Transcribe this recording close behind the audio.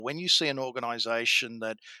When you see an organization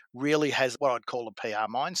that really has what I'd call a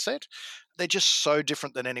PR mindset, they're just so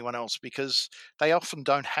different than anyone else because they often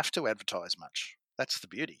don't have to advertise much. That's the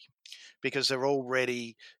beauty because they're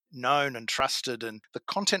already known and trusted. And the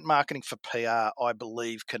content marketing for PR, I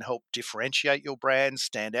believe, can help differentiate your brand,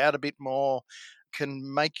 stand out a bit more,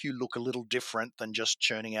 can make you look a little different than just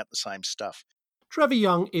churning out the same stuff. Trevor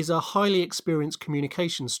Young is a highly experienced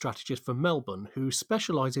communications strategist for Melbourne who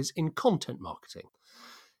specialises in content marketing.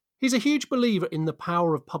 He's a huge believer in the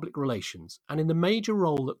power of public relations and in the major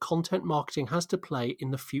role that content marketing has to play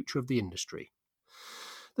in the future of the industry.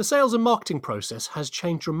 The sales and marketing process has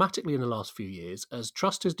changed dramatically in the last few years as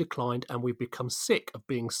trust has declined and we've become sick of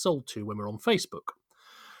being sold to when we're on Facebook.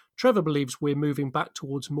 Trevor believes we're moving back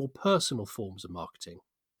towards more personal forms of marketing.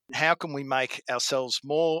 How can we make ourselves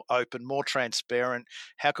more open, more transparent?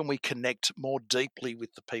 How can we connect more deeply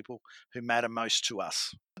with the people who matter most to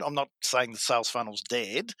us? I'm not saying the sales funnel's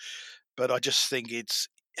dead, but I just think is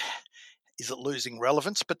it losing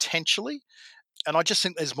relevance potentially? And I just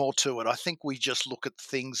think there's more to it. I think we just look at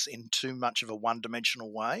things in too much of a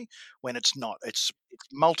one-dimensional way when it's not. It's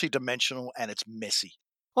multi-dimensional and it's messy.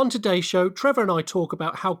 On today's show, Trevor and I talk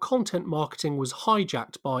about how content marketing was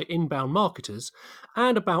hijacked by inbound marketers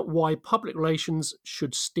and about why public relations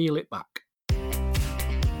should steal it back.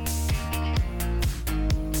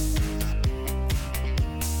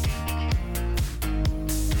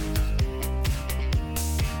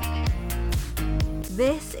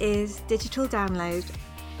 This is Digital Download,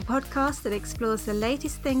 a podcast that explores the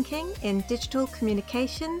latest thinking in digital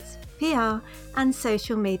communications, PR, and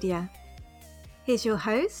social media. Here's your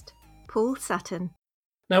host, Paul Sutton.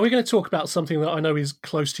 Now, we're going to talk about something that I know is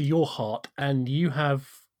close to your heart, and you have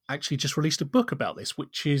actually just released a book about this,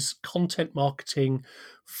 which is content marketing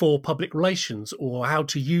for public relations, or how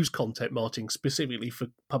to use content marketing specifically for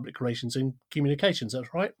public relations and communications.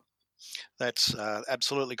 That's right? That's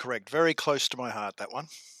absolutely correct. Very close to my heart, that one.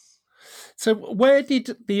 So where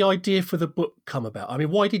did the idea for the book come about? I mean,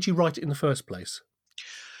 why did you write it in the first place?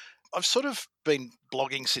 I've sort of been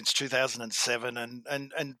blogging since 2007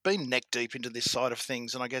 and been neck deep into this side of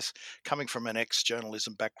things. And I guess coming from an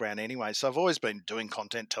ex-journalism background anyway, so I've always been doing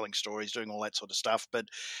content, telling stories, doing all that sort of stuff. But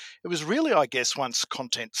it was really, I guess, once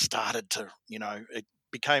content started to, it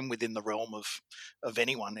became within the realm of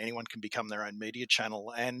anyone. Anyone can become their own media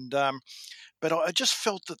channel. And but I just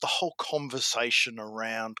felt that the whole conversation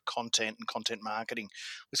around content and content marketing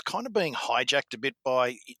was kind of being hijacked a bit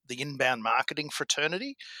by the inbound marketing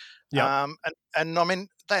fraternity. Yeah. And I mean,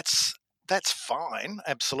 that's fine,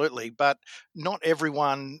 absolutely. But not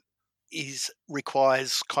everyone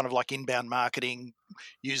requires kind of like inbound marketing,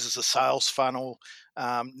 uses a sales funnel,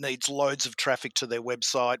 needs loads of traffic to their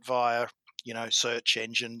website via search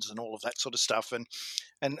engines and all of that sort of stuff. And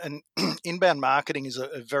inbound marketing is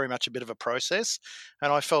a very much a bit of a process.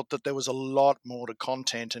 And I felt that there was a lot more to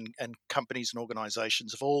content, and companies and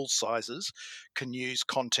organizations of all sizes can use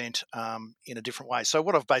content in a different way. So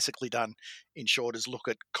what I've basically done, in short, is look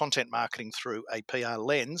at content marketing through a PR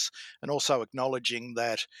lens, and also acknowledging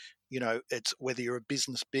that, it's whether you're a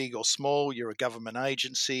business big or small, you're a government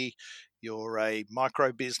agency, you're a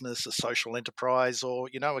micro business, a social enterprise, or,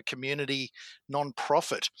 a community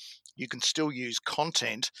non-profit, you can still use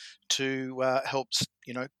content to help,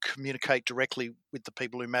 communicate directly with the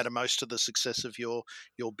people who matter most to the success of your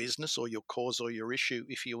business or your cause or your issue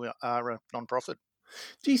if you are a non-profit.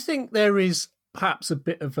 Do you think there is perhaps a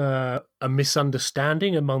bit of a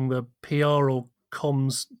misunderstanding among the PR or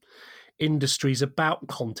comms industries about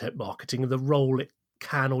content marketing and the role it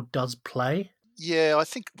can or does play? Yeah, I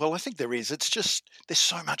think there is. It's just there's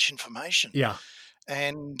so much information. Yeah.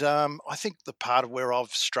 And I think the part of where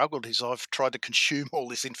I've struggled is I've tried to consume all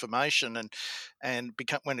this information, and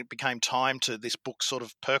when it became time to, this book sort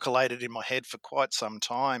of percolated in my head for quite some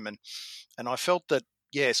time, and I felt that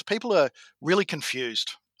yes, people are really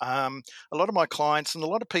confused. A lot of my clients and a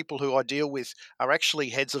lot of people who I deal with are actually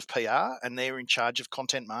heads of PR, and they're in charge of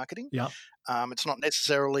content marketing. Yeah. It's not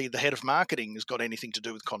necessarily the head of marketing has got anything to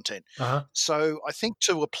do with content. Uh-huh. So I think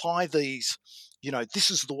to apply these, this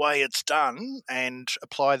is the way it's done, and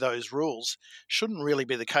apply those rules shouldn't really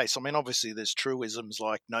be the case. I mean, obviously there's truisms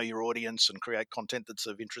like know your audience and create content that's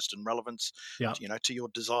of interest and relevance, Yeah. to your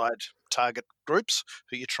desired target groups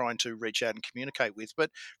who you're trying to reach out and communicate with. But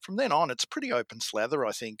from then on, it's pretty open slather,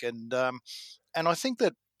 I think. And I think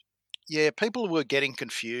that, yeah, people were getting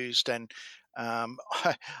confused. And I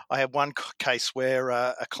had one case where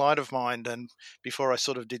a client of mine, and before I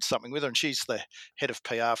sort of did something with her, and she's the head of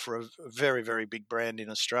PR for a very, very big brand in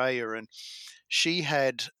Australia, and she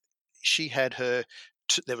had her.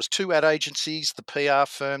 There was two ad agencies, the PR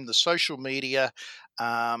firm, the social media,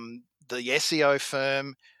 the SEO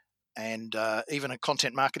firm, and even a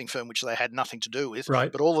content marketing firm, which they had nothing to do with.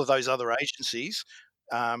 Right. But all of those other agencies,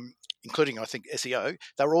 including, I think, SEO,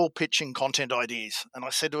 they were all pitching content ideas. And I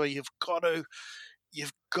said to her, you've got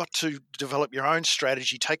to develop your own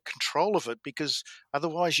strategy, take control of it, because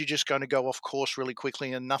otherwise you're just going to go off course really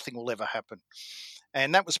quickly and nothing will ever happen.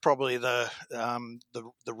 And that was probably the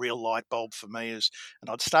real light bulb for me, and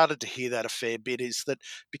I'd started to hear that a fair bit, is that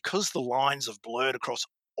because the lines have blurred across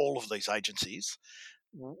all of these agencies,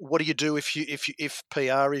 what do you do if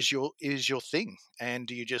PR is your thing, and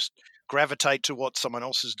do you just gravitate to what someone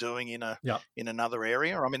else is doing in another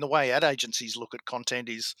area? I mean, the way ad agencies look at content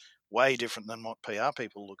is way different than what PR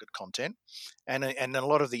people look at content, and a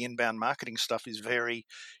lot of the inbound marketing stuff is very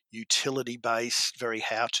utility based, very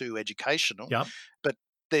how to educational. Yeah. But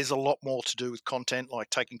there's a lot more to do with content, like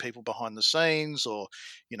taking people behind the scenes, or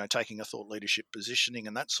taking a thought leadership positioning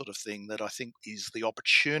and that sort of thing, that I think is the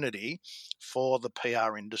opportunity for the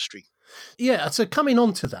PR industry. Yeah, so coming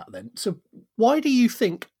on to that then, so why do you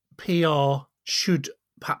think PR should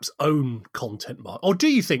perhaps own content marketing? Or do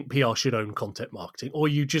you think PR should own content marketing? Or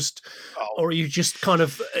you just kind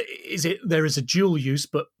of, there is a dual use,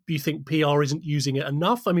 but you think PR isn't using it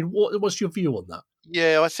enough? I mean, what's your view on that?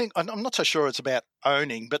 Yeah, I think I'm not so sure it's about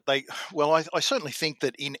owning, but I certainly think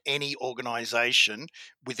that in any organization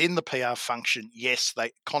within the PR function, yes,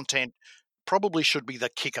 content probably should be the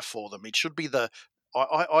kicker for them. It should be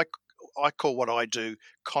I call what I do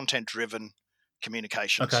content-driven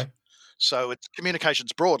communications. Okay. So it's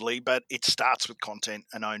communications broadly, but it starts with content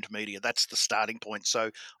and owned media. That's the starting point.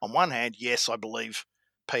 So on one hand, yes, I believe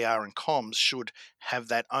PR and comms should have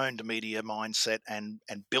that owned media mindset and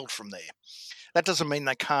build from there. That doesn't mean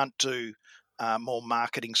they can't do more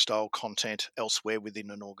marketing style content elsewhere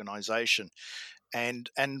within an organization. And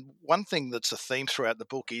one thing that's a theme throughout the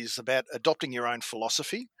book is about adopting your own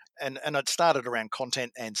philosophy. And it started around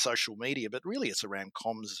content and social media, but really it's around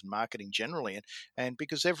comms and marketing generally. And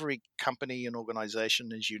because every company and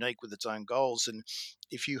organization is unique with its own goals, and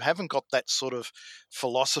if you haven't got that sort of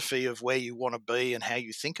philosophy of where you want to be and how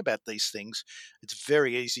you think about these things, it's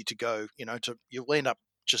very easy to go, you'll end up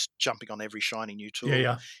just jumping on every shiny new tool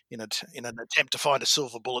in an attempt to find a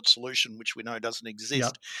silver bullet solution, which we know doesn't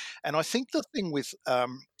exist. And I think the thing with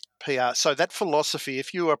PR, so that philosophy,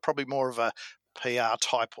 if you are probably more of a PR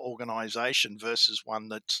type organization versus one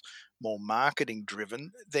that's more marketing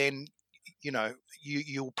driven, then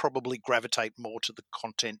you'll probably gravitate more to the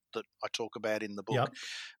content that I talk about in the book.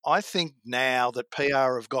 I think now that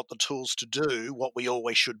PR have got the tools to do what we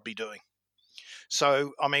always should be doing.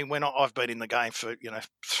 So, I mean, when I've been in the game for,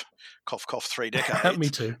 cough, cough, 3 decades. Me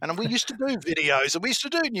too. And we used to do videos and we used to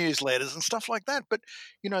do newsletters and stuff like that. But,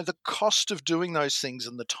 the cost of doing those things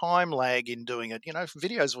and the time lag in doing it,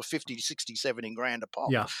 videos were 50, 60, 70 grand a pop.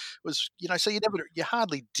 Yeah. Was, so you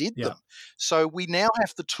hardly did them. So we now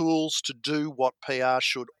have the tools to do what PR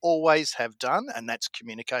should always have done, and that's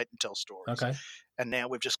communicate and tell stories. Okay. And now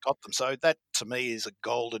we've just got them. So that, to me, is a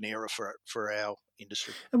golden era for our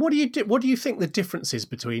industry. And what do you think the difference is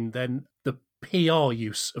between then the PR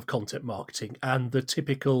use of content marketing and the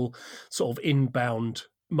typical sort of inbound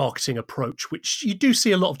marketing approach, which you do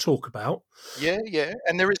see a lot of talk about? Yeah,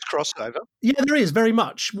 and there is crossover. Yeah, there is very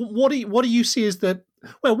much. What do you see as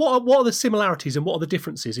what are the similarities and what are the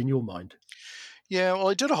differences in your mind? Yeah, well,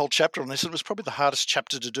 I did a whole chapter on this. It was probably the hardest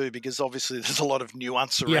chapter to do because obviously there's a lot of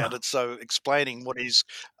nuance around it. So explaining what is,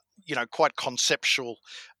 quite conceptual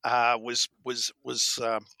was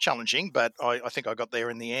challenging, but I think I got there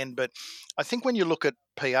in the end. But I think when you look at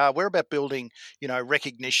PR, we're about building,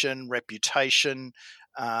 recognition, reputation,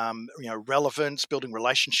 relevance, building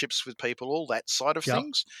relationships with people, all that side of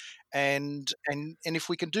things. And if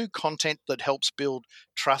we can do content that helps build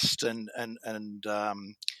trust and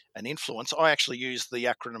influence, I actually use the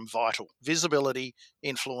acronym VITAL: visibility,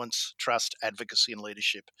 influence, trust, advocacy, and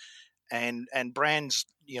leadership. And brands,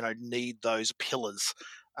 need those pillars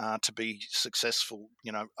to be successful,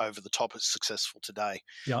 over the top as successful today.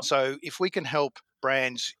 So if we can help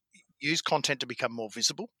brands use content to become more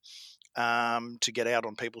visible, to get out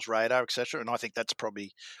on people's radar, etc. And I think that's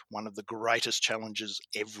probably one of the greatest challenges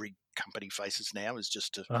every company faces now, is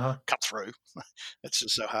just to cut through. It's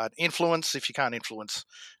just so hard. Influence, if you can't influence,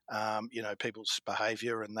 people's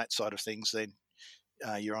behaviour and that side of things, then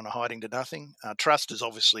you're on a hiding to nothing. Trust is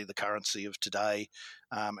obviously the currency of today,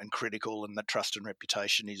 and critical, and that trust and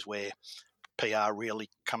reputation is where PR really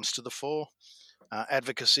comes to the fore.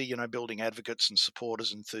 Advocacy, building advocates and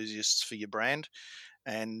supporters, enthusiasts for your brand.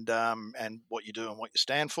 and what you do and what you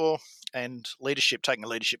stand for. And leadership, taking a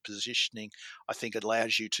leadership positioning, I think it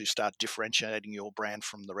allows you to start differentiating your brand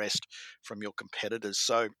from the rest, from your competitors.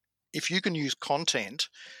 So if you can use content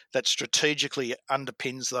that strategically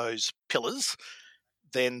underpins those pillars,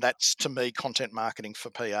 then that's, to me, content marketing for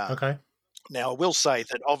PR. Okay. Now, I will say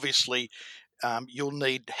that obviously you'll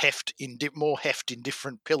need more heft in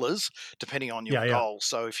different pillars depending on your Yeah. goals.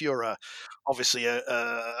 So if you're obviously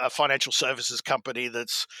a financial services company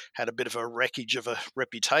that's had a bit of a wreckage of a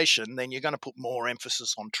reputation, then you're going to put more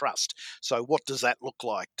emphasis on trust. So what does that look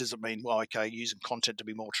like? Does it mean, well, okay, using content to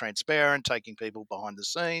be more transparent, taking people behind the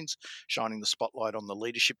scenes, shining the spotlight on the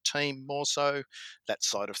leadership team more so, that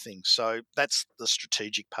side of things. So that's the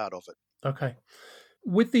strategic part of it. Okay.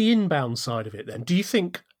 With the inbound side of it, then, do you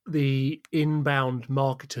think the inbound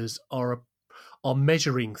marketers are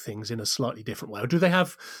measuring things in a slightly different way, or do they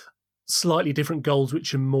have slightly different goals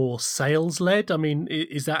which are more sales led? I mean,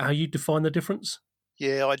 is that how you define the difference?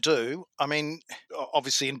 Yeah, I do. I mean,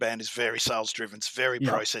 obviously, inbound is very sales driven. It's very Yeah.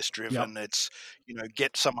 process driven. It's,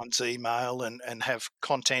 get someone's email and have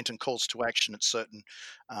content and calls to action at certain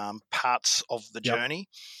parts of the Yep. journey.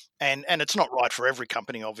 And it's not right for every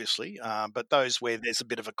company, obviously, but those where there's a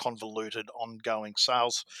bit of a convoluted ongoing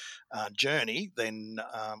sales journey, then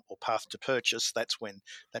or path to purchase, that's when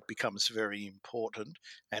that becomes very important.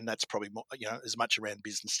 And that's probably more, as much around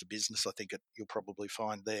business to business. I think you'll probably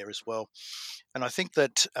find there as well. And I think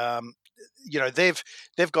that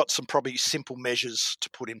they've got some probably simple measures to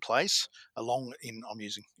put in place I'm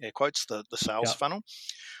using air quotes, the sales funnel.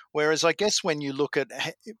 Whereas I guess when you look at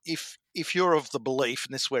if you're of the belief,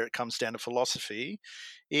 and this is where it comes down to philosophy,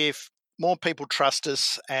 if more people trust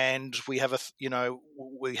us and we have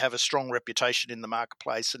a strong reputation in the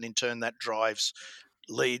marketplace, and in turn that drives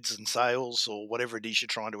leads and sales or whatever it is you're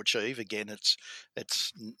trying to achieve. Again,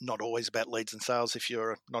 it's not always about leads and sales if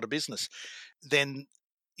you're not a business. Then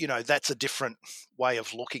that's a different way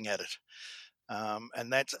of looking at it.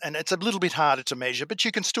 And it's a little bit harder to measure, but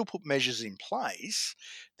you can still put measures in place.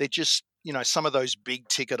 They're just, some of those big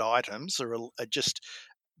ticket items are just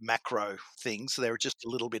macro things. They're just a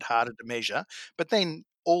little bit harder to measure. But then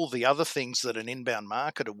all the other things that an inbound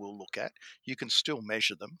marketer will look at, you can still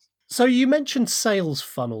measure them. So you mentioned sales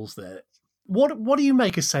funnels there. What do you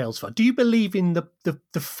make a sales funnel? Do you believe in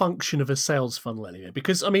the function of a sales funnel anyway?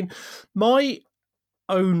 Because, I mean, my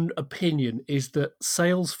own opinion is that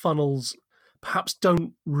sales funnels perhaps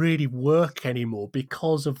don't really work anymore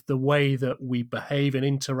because of the way that we behave and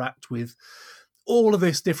interact with all of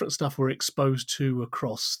this different stuff we're exposed to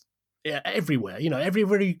across everywhere.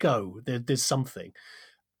 Everywhere you go, there's something.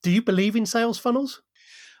 Do you believe in sales funnels?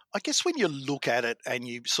 I guess when you look at it and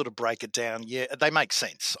you sort of break it down, yeah, they make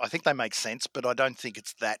sense. I think they make sense, but I don't think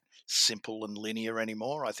it's that simple and linear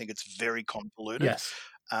anymore. I think it's very convoluted. Yes.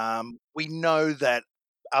 We know that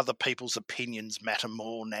other people's opinions matter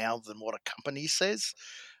more now than what a company says.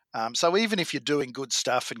 So even if you're doing good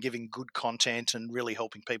stuff and giving good content and really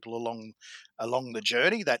helping people along the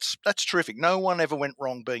journey, that's terrific. No one ever went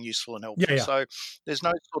wrong being useful and helpful. Yeah. So there's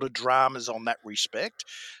no sort of dramas on that respect.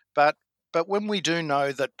 But when we do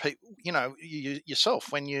know that people,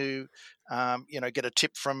 yourself, when you get a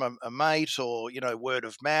tip from a mate, or word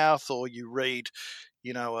of mouth, or you read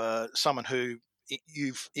someone who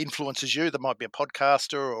influences you, that might be a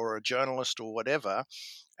podcaster or a journalist or whatever,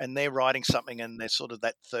 and they're writing something and they're sort of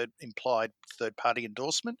that implied third party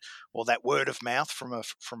endorsement, or that word of mouth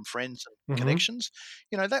from friends and connections,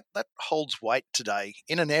 that holds weight today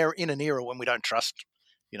in an era when we don't trust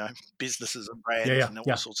businesses and brands and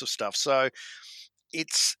all sorts of stuff. So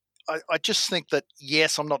I just think that,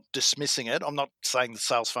 yes, I'm not dismissing it. I'm not saying the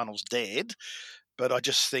sales funnel's dead, but I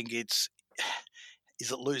just think is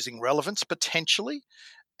it losing relevance potentially?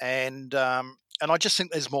 And I just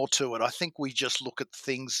think there's more to it. I think we just look at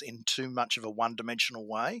things in too much of a one-dimensional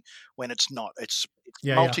way when it's not. It's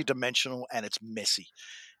multi-dimensional and it's messy.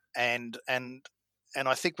 And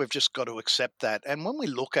I think we've just got to accept that. And when we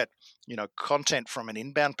look at, content from an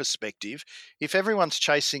inbound perspective, if everyone's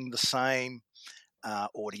chasing the same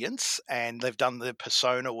audience and they've done the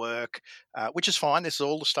persona work, which is fine. This is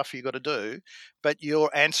all the stuff you've got to do, but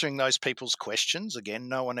you're answering those people's questions. Again,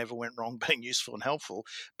 no one ever went wrong being useful and helpful,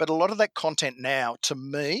 but a lot of that content now, to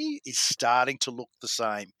me, is starting to look the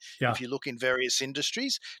same. Yeah. If you look in various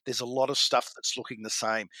industries, there's a lot of stuff that's looking the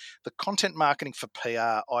same. The content marketing for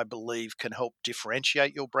PR, I believe, can help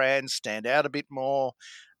differentiate your brand, stand out a bit more,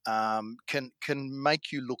 can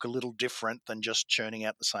make you look a little different than just churning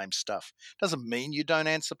out the same stuff. Doesn't mean you don't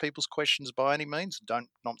answer people's questions by any means.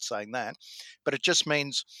 Not saying that, but it just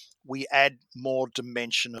means we add more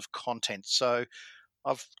dimension of content. So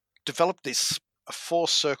I've developed this a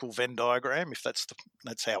 4-circle Venn diagram, if that's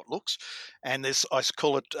how it looks. And I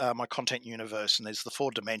call it my content universe. And there's the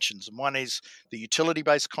 4 dimensions. And one is the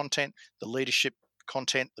utility-based content, the leadership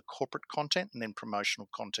content, the corporate content, and then promotional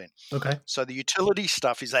content. Okay. So the utility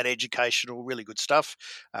stuff is that educational, really good stuff.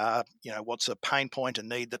 What's a pain point, a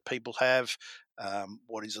need that people have?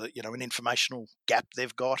 What is an informational gap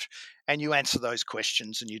they've got? And you answer those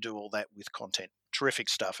questions and you do all that with content. Terrific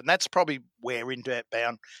stuff. And that's probably where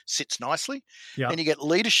Inbound sits nicely. Yeah. Then you get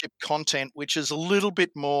leadership content, which is a little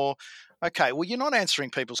bit more, okay, well, you're not answering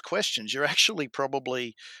people's questions. You're actually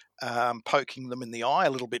probably poking them in the eye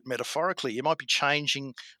a little bit metaphorically. You might be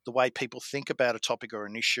changing the way people think about a topic or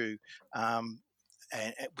an issue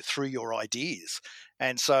and through your ideas.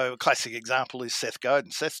 And so a classic example is Seth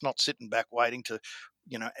Godin. Seth's not sitting back waiting to,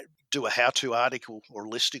 do a how-to article or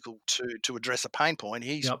listicle to address a pain point.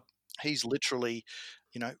 He's literally,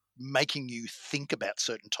 making you think about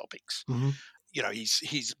certain topics. Mm-hmm.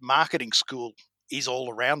 His marketing school is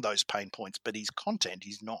all around those pain points, but his content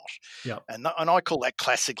is not. Yeah. And I call that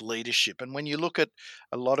classic leadership. And when you look at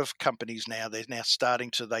a lot of companies now, they're now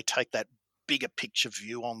they take that bigger picture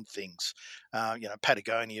view on things.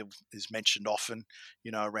 Patagonia is mentioned often,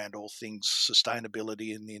 around all things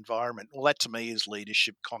sustainability and the environment. Well, that to me is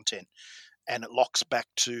leadership content, and it locks back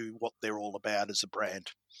to what they're all about as a brand.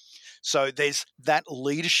 So there's that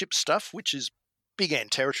leadership stuff, which is big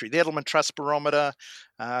ant territory. The Edelman Trust Barometer,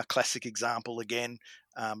 classic example again,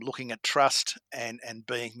 looking at trust and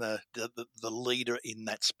being the leader in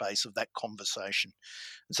that space of that conversation.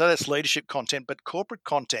 And so that's leadership content, but corporate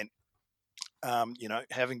content,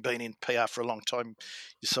 having been in PR for a long time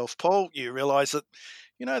yourself, Paul, you realise that,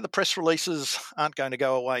 the press releases aren't going to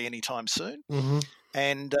go away anytime soon. Mm-hmm.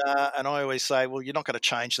 And I always say, well, you're not going to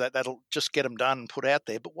change that. That'll just get them done and put out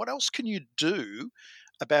there. But what else can you do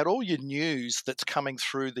about all your news that's coming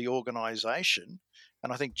through the organisation?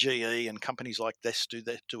 And I think GE and companies like this do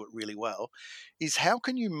it really well. Is how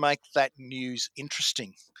can you make that news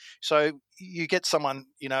interesting? So you get someone,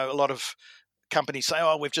 a lot of companies say,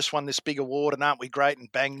 oh, we've just won this big award and aren't we great,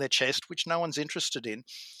 and bang their chest, which no one's interested in.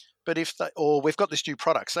 But we've got this new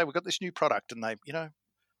product. Say we've got this new product, and they,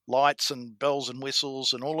 lights and bells and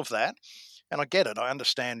whistles and all of that. And I get it. I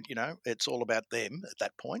understand, it's all about them at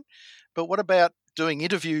that point. But what about doing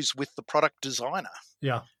interviews with the product designer?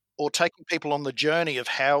 Yeah. Or taking people on the journey of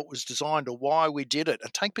how it was designed or why we did it,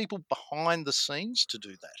 and take people behind the scenes to do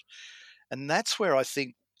that. And that's where I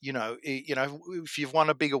think, if you've won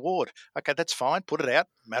a big award, okay, that's fine. Put it out,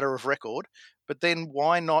 matter of record. But then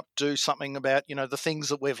why not do something about, the things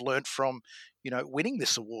that we've learned from, winning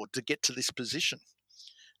this award to get to this position?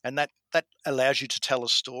 And that allows you to tell a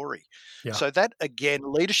story. Yeah. So that, again,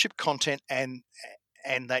 leadership content and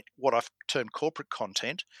that what I've termed corporate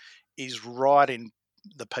content is right in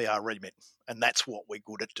the PR remit. And that's what we're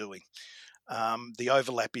good at doing. The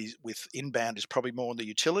overlap is with Inbound is probably more on the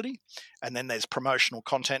utility. And then there's promotional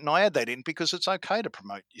content. And I add that in because it's okay to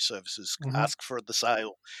promote your services, ask for the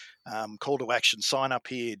sale, call to action, sign up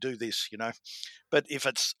here, do this, But if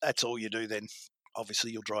that's all you do, then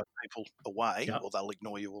obviously you'll drive people away or they'll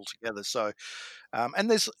ignore you altogether. So,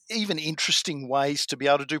 and there's even interesting ways to be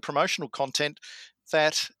able to do promotional content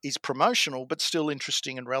that is promotional but still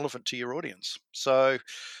interesting and relevant to your audience. So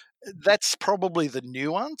that's probably the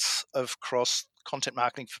nuance of cross content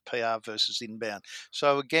marketing for PR versus Inbound.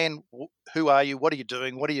 So again, who are you? What are you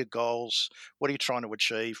doing? What are your goals? What are you trying to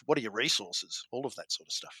achieve? What are your resources? All of that sort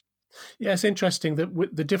of stuff. Yeah, it's interesting that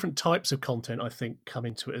with the different types of content, I think, come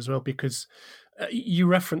into it as well, because you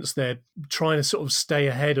referenced there trying to sort of stay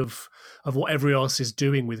ahead of what everyone else is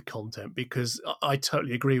doing with content, because I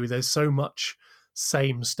totally agree with there's so much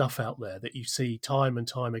same stuff out there that you see time and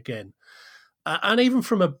time again. And even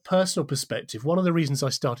from a personal perspective, one of the reasons I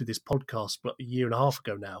started this podcast a year and a half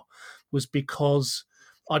ago now was because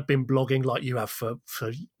I'd been blogging like you have for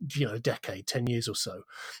a decade, 10 years or so.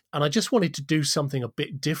 And I just wanted to do something a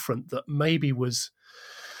bit different that maybe was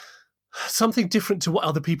something different to what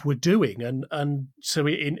other people were doing. And so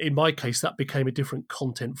in my case, that became a different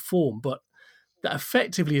content form. But that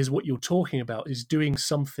effectively is what you're talking about, is doing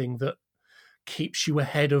something that keeps you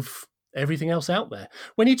ahead of everything else out there.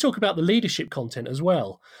 When you talk about the leadership content as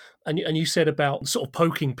well, and you said about sort of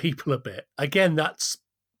poking people a bit, again, that's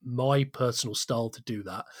my personal style to do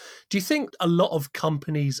that. Do you think a lot of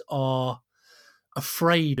companies are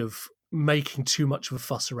afraid of making too much of a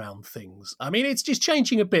fuss around things? I mean, it's just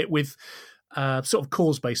changing a bit with sort of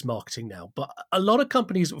cause-based marketing now, but a lot of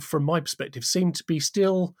companies, from my perspective, seem to be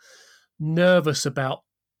still nervous about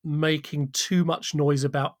making too much noise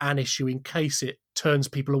about an issue in case it turns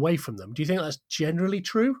people away from them. Do you think that's generally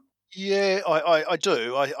true? Yeah, I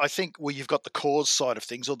do. I think you've got the cause side of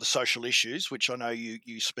things or the social issues, which I know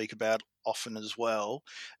you speak about often as well.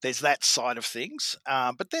 There's that side of things.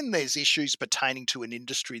 But then there's issues pertaining to an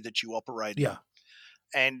industry that you operate in. Yeah.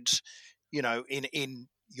 And, in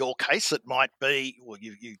your case, it might be, well,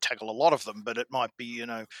 you tackle a lot of them, but it might be,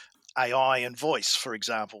 AI and voice, for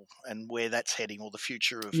example, and where that's heading, or the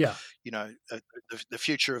future of, Yeah. the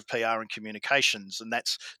future of PR and communications, and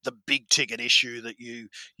that's the big ticket issue that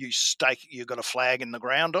you've got a flag in the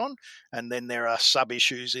ground on, and then there are sub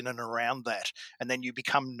issues in and around that, and then you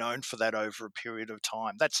become known for that over a period of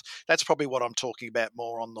time. That's probably what I'm talking about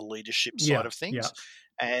more on the leadership side Yeah. of Yeah. things.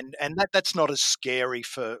 And that's not as scary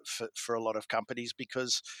for a lot of companies,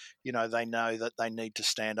 because they know that they need to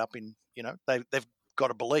stand up in, they've got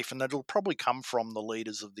a belief, and it'll probably come from the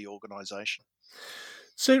leaders of the organization.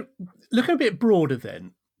 So, looking a bit broader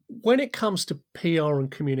then, when it comes to PR and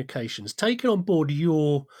communications, taking on board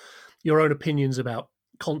your own opinions about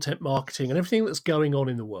content marketing and everything that's going on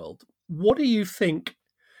in the world, what do you think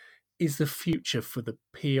is the future for the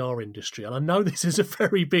PR industry? And I know this is a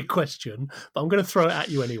very big question, but I'm going to throw it at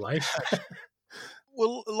you anyway.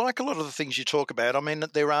 Well, like a lot of the things you talk about, I mean,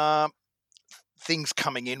 there are things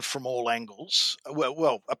coming in from all angles.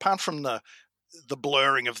 Well, apart from the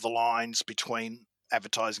blurring of the lines between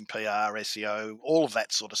advertising, PR, SEO, all of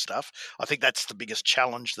that sort of stuff. I think that's the biggest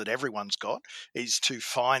challenge that everyone's got, is to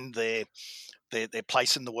find their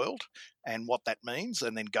place in the world and what that means,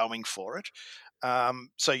 and then going for it.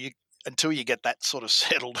 So until you get that sort of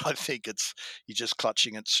settled, I think you're just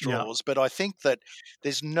clutching at Yeah. straws. But I think that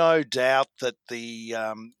there's no doubt that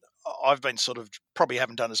I've been sort of, probably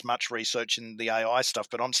haven't done as much research in the AI stuff,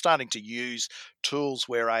 but I'm starting to use tools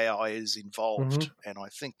where AI is involved, Mm-hmm. and I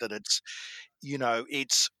think that it's,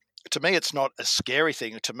 to me, it's not a scary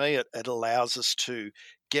thing. To me, it allows us to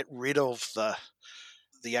get rid of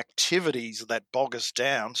the activities that bog us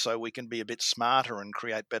down, so we can be a bit smarter and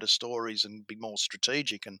create better stories and be more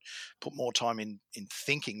strategic and put more time in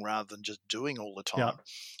thinking rather than just doing all the Yeah. time.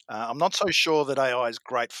 I'm not so sure that AI is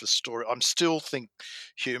great for story. I'm still think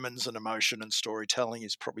humans and emotion and storytelling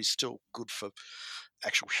is probably still good for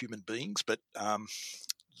actual human beings, but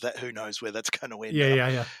that, who knows where that's going to end Yeah. up. Yeah.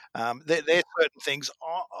 Yeah. There are certain things.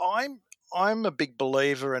 I'm a big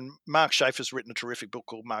believer, and Mark Schaefer's written a terrific book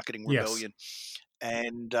called Marketing Yes. Rebellion,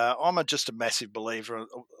 and I'm just a massive believer,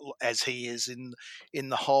 as he is, in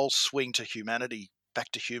the whole swing to humanity,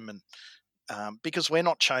 back to human, because we're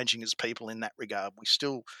not changing as people in that regard. We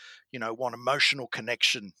still, want emotional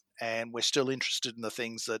connection, and we're still interested in the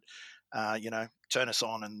things that, turn us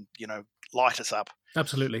on and light us up.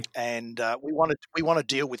 Absolutely. And we want to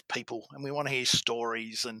deal with people, and we want to hear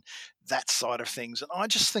stories and that side of things. And I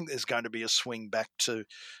just think there's going to be a swing back to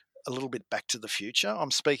a little bit back to the future.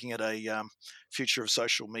 I'm speaking at a future of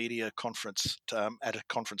social media conference at a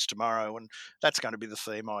conference tomorrow, and that's going to be the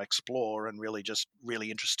theme I explore. And really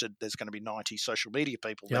interested. There's going to be 90 social media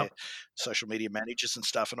people Yeah. there, social media managers and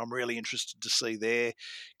stuff, and I'm really interested to see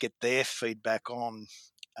get their feedback on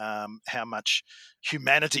how much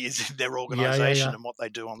humanity is in their Yeah. organization Yeah. and what they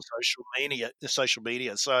do on social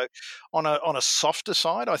media. So on a softer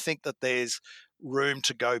side, I think that there's room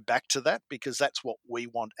to go back to that, because that's what we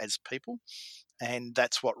want as people, and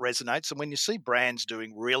that's what resonates. And when you see brands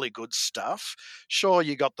doing really good stuff, sure,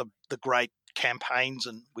 you got the great campaigns,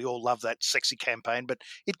 and we all love that sexy campaign, but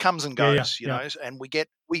it comes and Yeah. Yeah. goes, Yeah. and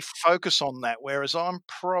we focus on that. Whereas and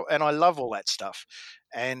I love all that stuff,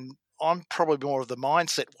 and I'm probably more of the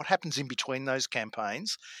mindset, what happens in between those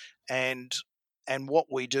campaigns, and what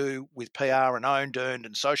we do with PR and owned, earned,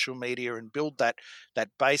 and social media, and build that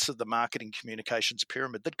base of the marketing communications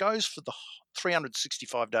pyramid that goes for the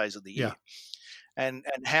 365 days of the year. Yeah. And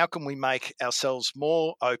how can we make ourselves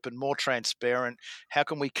more open, more transparent? How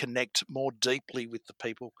can we connect more deeply with the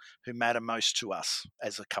people who matter most to us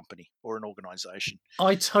as a company or an organization?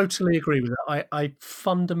 I totally agree with that. I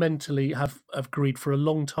fundamentally have agreed for a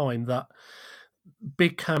long time that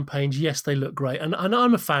big campaigns, yes, they look great. And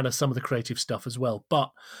I'm a fan of some of the creative stuff as well.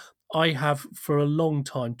 But I have for a long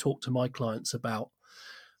time talked to my clients about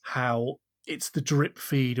how it's the drip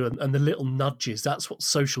feed and the little nudges. That's what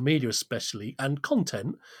social media especially and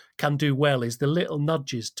content can do well, is the little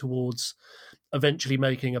nudges towards eventually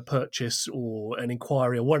making a purchase or an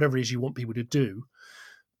inquiry or whatever it is you want people to do.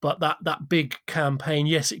 But that big campaign,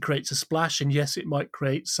 yes, it creates a splash, and yes, it might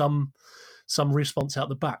create some response out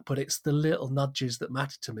the back, but it's the little nudges that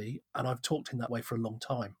matter to me, and I've talked in that way for a long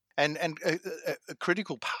time. And a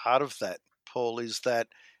critical part of that, Paul, is that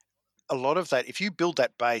a lot of that, if you build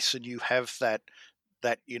that base and you have that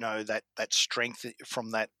strength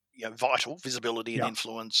from that vital, visibility and Yeah.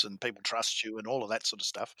 influence, and people trust you and all of that sort of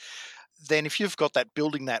stuff, then if you've got that,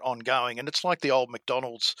 building that ongoing, and it's like the old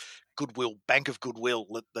McDonald's goodwill, bank of goodwill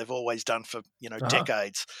that they've always done for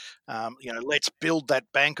decades. Let's build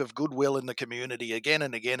that bank of goodwill in the community again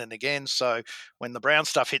and again and again. So when the brown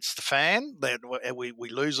stuff hits the fan, that we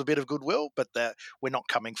lose a bit of goodwill, but that we're not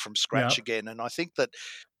coming from scratch Yeah. again. And I think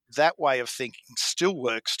that way of thinking still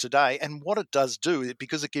works today. And what it does do,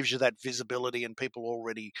 because it gives you that visibility and people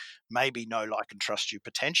already maybe know, like, and trust you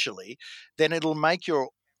potentially, then it'll make your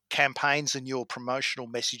campaigns and your promotional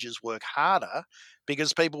messages work harder,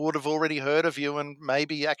 because people would have already heard of you and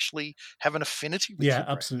maybe actually have an affinity with your brand.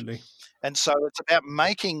 Absolutely. And so it's about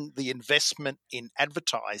making the investment in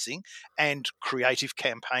advertising and creative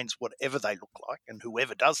campaigns, whatever they look like, and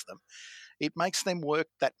whoever does them, it makes them work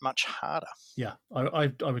that much harder. Yeah,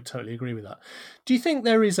 I would totally agree with that. Do you think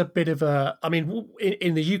there is a bit of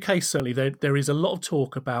in the UK, certainly there is a lot of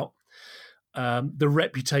talk about the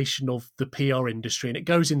reputation of the PR industry, and it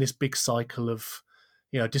goes in this big cycle of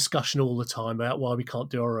discussion all the time about why we can't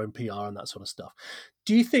do our own PR and that sort of stuff.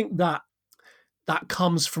 Do you think that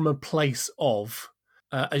comes from a place of,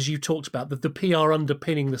 as you talked about, the PR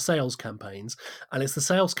underpinning the sales campaigns, and it's the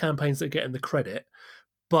sales campaigns that are getting the credit,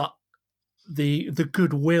 but the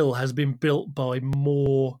goodwill has been built by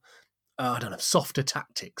more, softer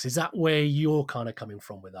tactics? Is that where you're kind of coming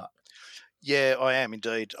from with that? Yeah, I am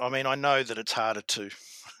indeed. I mean, I know that it's harder to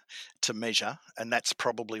measure, and that's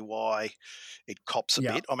probably why it cops a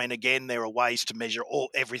bit. I mean, again, there are ways to measure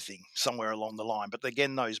everything somewhere along the line, but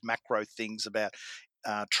again, those macro things about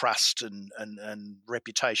trust and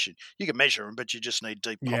reputation, you can measure them, but you just need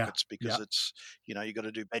deep pockets, because it's you got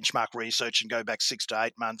to do benchmark research and go back 6 to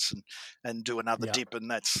 8 months and do another dip, and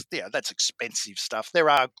that's expensive stuff. There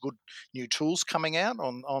are good new tools coming out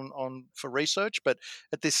on for research, but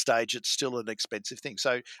at this stage it's still an expensive thing.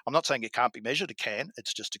 So I'm not saying it can't be measured. It can.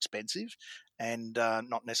 It's just expensive, and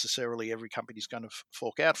not necessarily every company's going to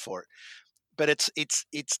fork out for it. But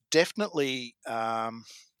it's definitely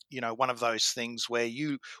one of those things where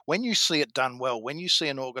when you see it done well, when you see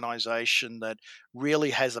an organization that really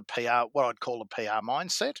has a PR, what I'd call a PR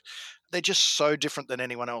mindset, they're just so different than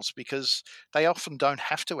anyone else, because they often don't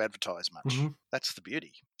have to advertise much. Mm-hmm. That's the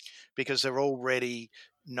beauty, because they're already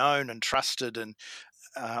known and trusted. And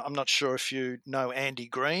I'm not sure if you know Andy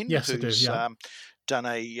Green, yes, who's I do, done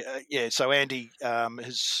so Andy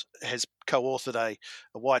has co-authored a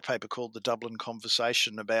white paper called The Dublin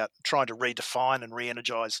Conversation, about trying to redefine and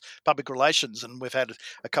re-energise public relations, and we've had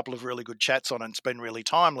a couple of really good chats on it. It's been really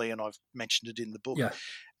timely, and I've mentioned it in the book,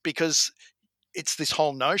 because it's this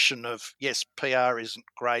whole notion of, yes, PR isn't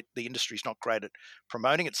great, the industry's not great at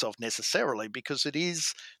promoting itself necessarily, because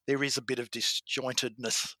there is a bit of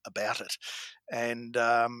disjointedness about it, and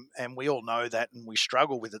we all know that, and we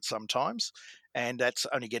struggle with it sometimes, and that's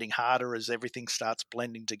only getting harder as everything starts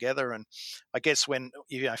blending together. And I guess when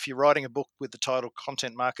if you're writing a book with the title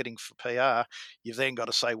Content Marketing for PR, you've then got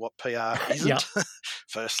to say what PR isn't.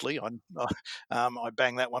 Firstly, I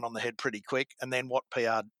bang that one on the head pretty quick, and then what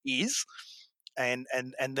PR is. And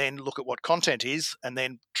then look at what content is, and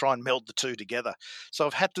then try and meld the two together. So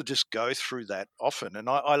I've had to just go through that often, and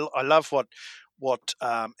I love what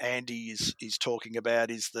Andy is talking about,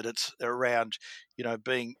 is that it's around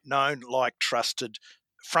being known, liked, trusted,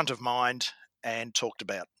 front of mind, and talked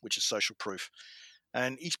about, which is social proof.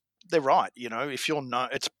 And they're right. If you're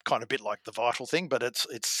it's kind of a bit like the Vital thing, but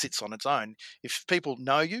it sits on its own. If people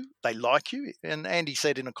know you, they like you. And Andy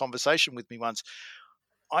said in a conversation with me once,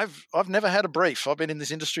 I've never had a brief. I've been in this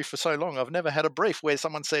industry for so long. I've never had a brief where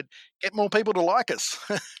someone said, get more people to like us.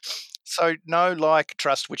 So no, like,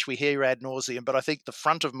 trust, which we hear ad nauseum, but I think the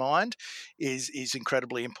front of mind is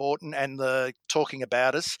incredibly important. And the talking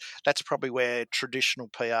about us, that's probably where traditional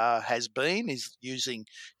PR has been, is using,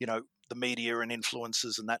 the media and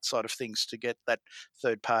influencers and that side of things to get that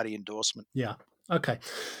third party endorsement. Yeah. Okay.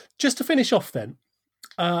 Just to finish off then,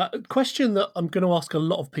 a question that I'm going to ask a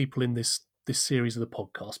lot of people in this series of the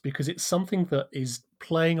podcast, because it's something that is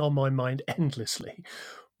playing on my mind endlessly.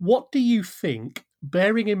 What do you think,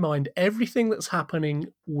 bearing in mind everything that's happening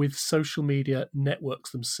with social media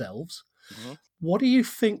networks themselves, what do you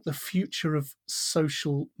think the future of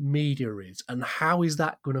social media is, and how is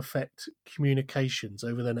that going to affect communications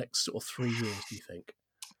over the next sort of 3 years, do you think?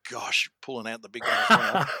 Gosh, pulling out the big one as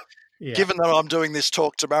well. Given that I'm doing this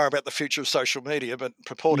talk tomorrow about the future of social media, but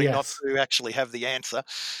purporting not to actually have the answer,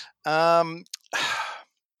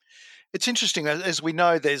 it's interesting. As we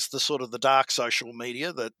know, there's the sort of the dark social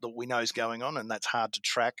media that we know is going on, and that's hard to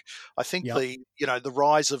track. I think the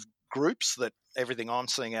rise of groups, that everything I'm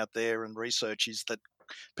seeing out there in research is that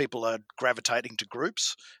people are gravitating to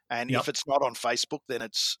groups. And Yep. if it's not on Facebook, then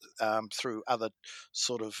it's through other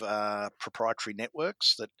sort of proprietary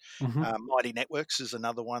networks. That Mighty Networks is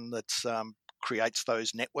another one that creates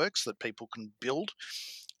those networks that people can build.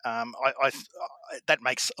 That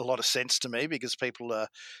makes a lot of sense to me, because people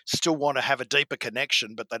still want to have a deeper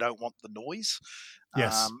connection, but they don't want the noise.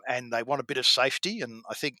 Yes. And they want a bit of safety. And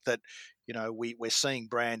I think that, we're seeing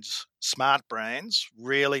smart brands,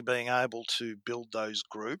 really being able to build those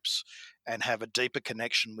groups and have a deeper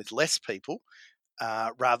connection with less people,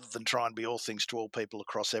 rather than try and be all things to all people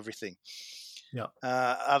across everything. Yeah.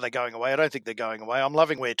 Are they going away? I don't think they're going away. I'm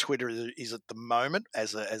loving where Twitter is at the moment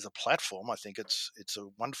as a platform. I think it's a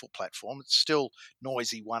wonderful platform. It's still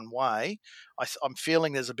noisy one way. I'm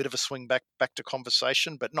feeling there's a bit of a swing back to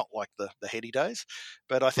conversation, but not like the heady days.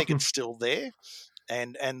 But I think it's still there.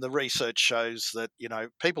 And the research shows that,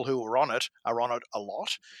 people who are on it a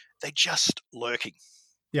lot. They're just lurking.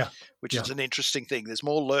 Yeah. Which is an interesting thing. There's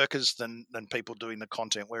more lurkers than people doing the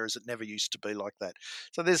content, whereas it never used to be like that.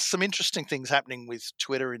 So there's some interesting things happening with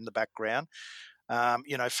Twitter in the background.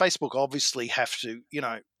 Facebook obviously have to,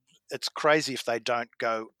 it's crazy if they don't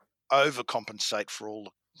go overcompensate for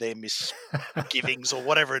all their misgivings or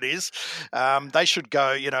whatever it is. They should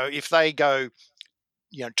go, if they go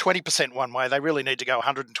 20% one way, they really need to go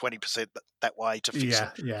 120% that way to fix it,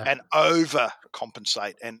 and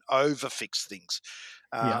overcompensate and overfix things.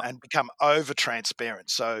 And become over transparent.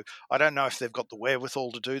 So I don't know if they've got the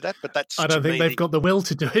wherewithal to do that, but I don't think they've got the will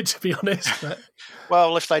to do it, to be honest. But...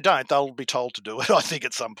 Well, if they don't, they'll be told to do it. I think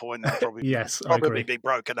at some point they'll probably be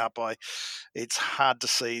broken up by. It's hard to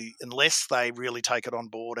see unless they really take it on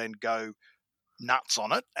board and go nuts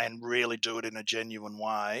on it and really do it in a genuine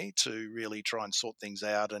way to really try and sort things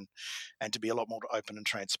out and to be a lot more open and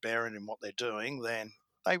transparent in what they're doing. Then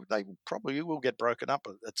they probably will get broken up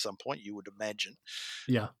at some point, you would imagine.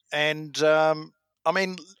 Yeah. And I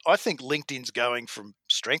think LinkedIn's going from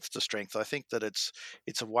strength to strength. I think that it's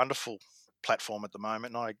a wonderful platform at the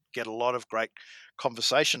moment, and I get a lot of great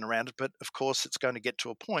conversation around it. But of course, it's going to get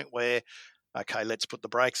to a point where, okay, let's put the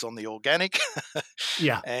brakes on the organic.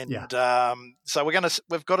 So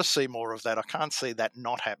we've got to see more of that. I can't see that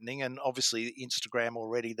not happening. And obviously, Instagram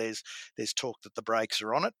already there's talk that the brakes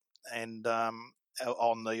are on it, and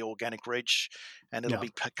on the organic reach, and it'll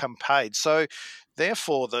become paid. So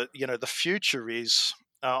therefore the future is,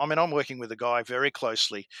 I'm working with a guy very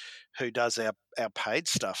closely who does our paid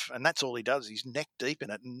stuff, and that's all he does. He's neck deep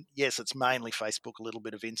in it. And yes, it's mainly Facebook, a little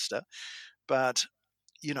bit of Insta, but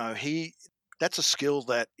that's a skill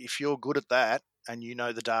that if you're good at that and you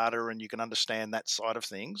know the data and you can understand that side of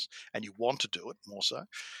things and you want to do it more so,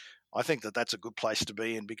 I think that that's a good place to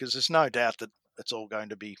be in, because there's no doubt that it's all going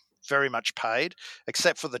to be very much paid,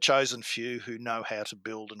 except for the chosen few who know how to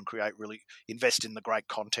build and really invest in the great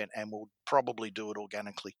content and will probably do it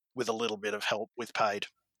organically with a little bit of help with paid.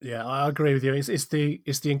 Yeah, I agree with you. It's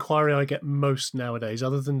the inquiry I get most nowadays,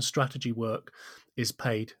 other than strategy work, is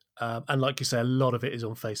paid. And like you say, a lot of it is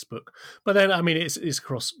on Facebook. But then, it's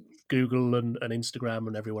across Google and Instagram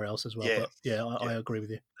and everywhere else as well. Yeah. But I agree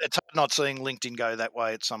with you. It's not seeing LinkedIn go that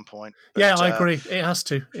way at some point. But, I agree. It has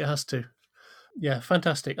to. Yeah,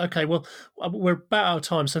 fantastic. Okay, well, we're about out of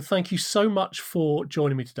time, so thank you so much for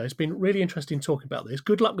joining me today. It's been really interesting talking about this.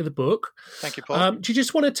 Good luck with the book. Thank you, Paul. Do you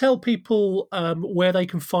just want to tell people where they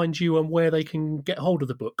can find you and where they can get hold of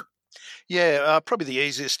the book? Yeah, probably the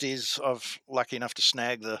easiest is I've lucky enough to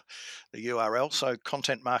snag the URL, so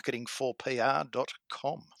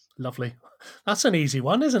contentmarketing4pr.com. Lovely. That's an easy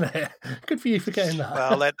one, isn't it? Good for you for getting that.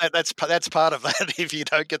 Well, that's part of that. If you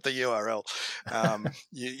don't get the URL,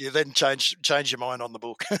 you then change your mind on the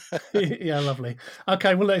book. Yeah, lovely.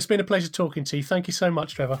 Okay, well, it's been a pleasure talking to you. Thank you so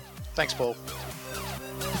much, Trevor. Thanks, Paul.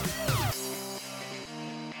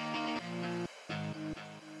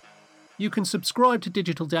 You can subscribe to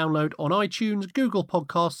Digital Download on iTunes, Google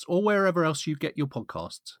Podcasts, or wherever else you get your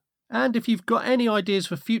podcasts. And if you've got any ideas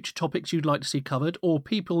for future topics you'd like to see covered, or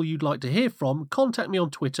people you'd like to hear from, contact me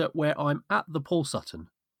on Twitter, where I'm @ThePaulSutton.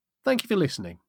 Thank you for listening.